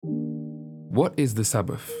What is the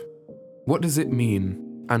Sabbath? What does it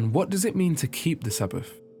mean? And what does it mean to keep the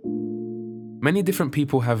Sabbath? Many different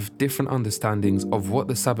people have different understandings of what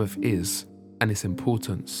the Sabbath is and its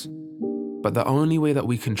importance. But the only way that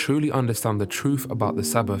we can truly understand the truth about the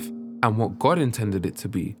Sabbath and what God intended it to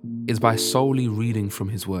be is by solely reading from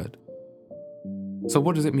His Word. So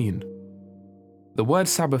what does it mean? The word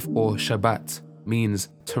Sabbath or Shabbat means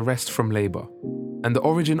to rest from labor, and the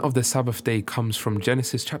origin of the Sabbath day comes from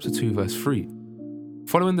Genesis chapter 2 verse 3.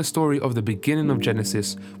 Following the story of the beginning of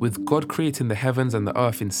Genesis with God creating the heavens and the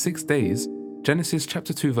earth in 6 days, Genesis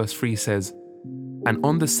chapter 2 verse 3 says, "And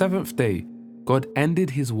on the seventh day, God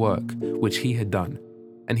ended His work which He had done,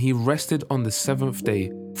 and He rested on the seventh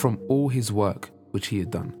day from all His work which He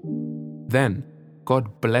had done. Then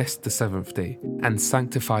God blessed the seventh day and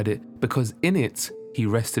sanctified it, because in it He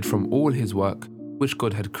rested from all His work which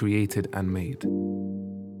God had created and made."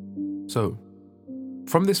 So,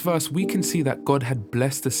 from this verse we can see that God had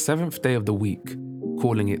blessed the seventh day of the week,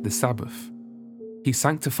 calling it the Sabbath. He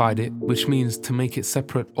sanctified it, which means to make it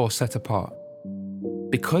separate or set apart.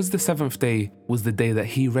 Because the seventh day was the day that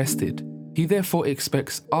He rested, He therefore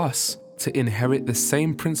expects us to inherit the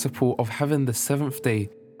same principle of having the seventh day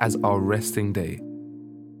as our resting day.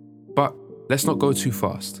 But let's not go too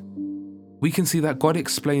fast. We can see that God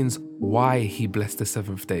explains why He blessed the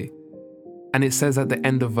seventh day. And it says at the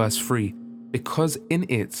end of verse 3, because in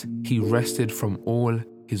it He rested from all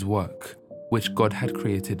His work, which God had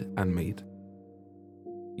created and made.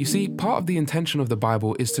 You see, part of the intention of the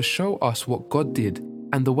Bible is to show us what God did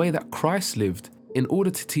and the way that Christ lived in order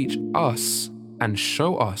to teach us and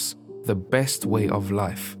show us the best way of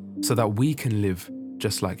life so that we can live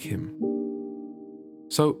just like Him.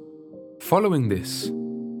 So, following this,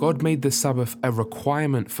 God made the Sabbath a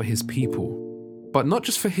requirement for His people, but not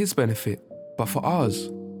just for His benefit, but for ours.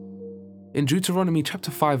 In Deuteronomy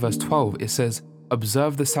chapter 5 verse 12 it says,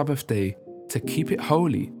 "Observe the Sabbath day to keep it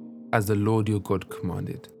holy as the Lord your God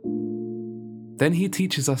commanded." Then He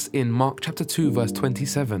teaches us in Mark chapter 2 verse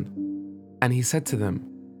 27, "And He said to them,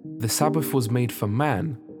 the Sabbath was made for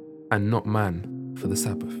man and not man for the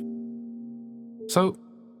Sabbath." So,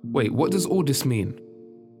 wait, what does all this mean?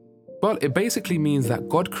 Well, it basically means that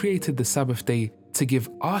God created the Sabbath day to give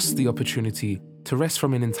us the opportunity to rest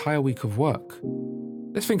from an entire week of work.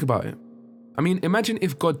 Let's think about it. I mean, imagine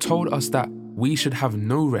if God told us that we should have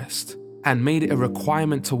no rest and made it a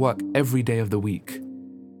requirement to work every day of the week.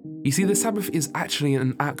 You see, the Sabbath is actually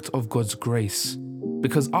an act of God's grace,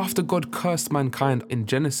 because after God cursed mankind in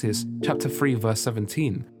Genesis chapter 3 verse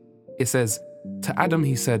 17, it says, "To Adam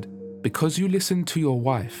He said, because you listened to your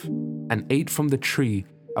wife and ate from the tree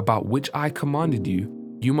about which I commanded you,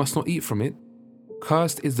 you must not eat from it.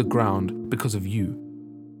 Cursed is the ground because of you.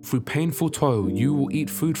 Through painful toil you will eat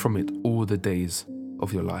food from it all the days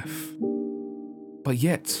of your life." But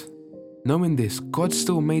yet, knowing this, God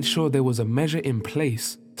still made sure there was a measure in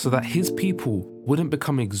place so that His people wouldn't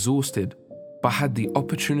become exhausted, but had the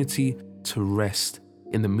opportunity to rest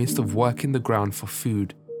in the midst of working the ground for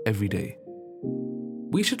food every day.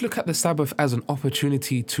 We should look at the Sabbath as an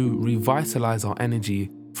opportunity to revitalize our energy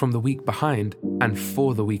from the week behind and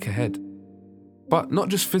for the week ahead. But not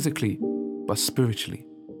just physically, but spiritually.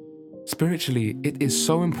 Spiritually, it is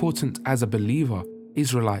so important as a believer,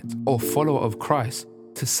 Israelite, or follower of Christ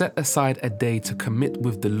to set aside a day to commit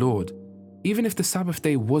with the Lord. Even if the Sabbath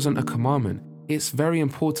day wasn't a commandment, it's very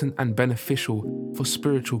important and beneficial for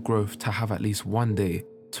spiritual growth to have at least one day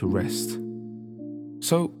to rest.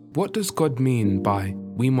 So, what does God mean by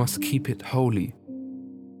 "we must keep it holy"?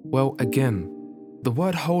 Well, again, the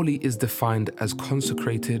word holy is defined as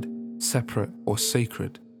consecrated, separate, or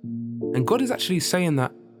sacred. And God is actually saying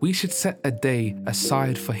that we should set a day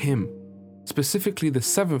aside for Him, specifically the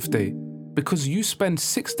seventh day, because you spend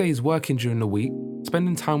 6 days working during the week,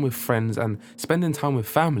 spending time with friends and spending time with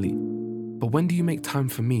family. But when do you make time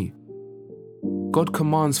for me? God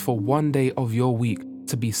commands for one day of your week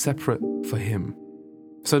to be separate for Him.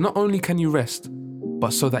 So not only can you rest,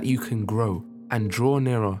 but so that you can grow and draw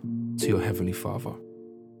nearer to your Heavenly Father.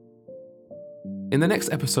 In the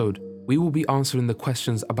next episode, we will be answering the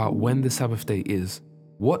questions about when the Sabbath day is,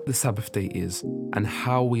 what the Sabbath day is, and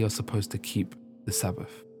how we are supposed to keep the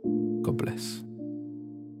Sabbath. God bless.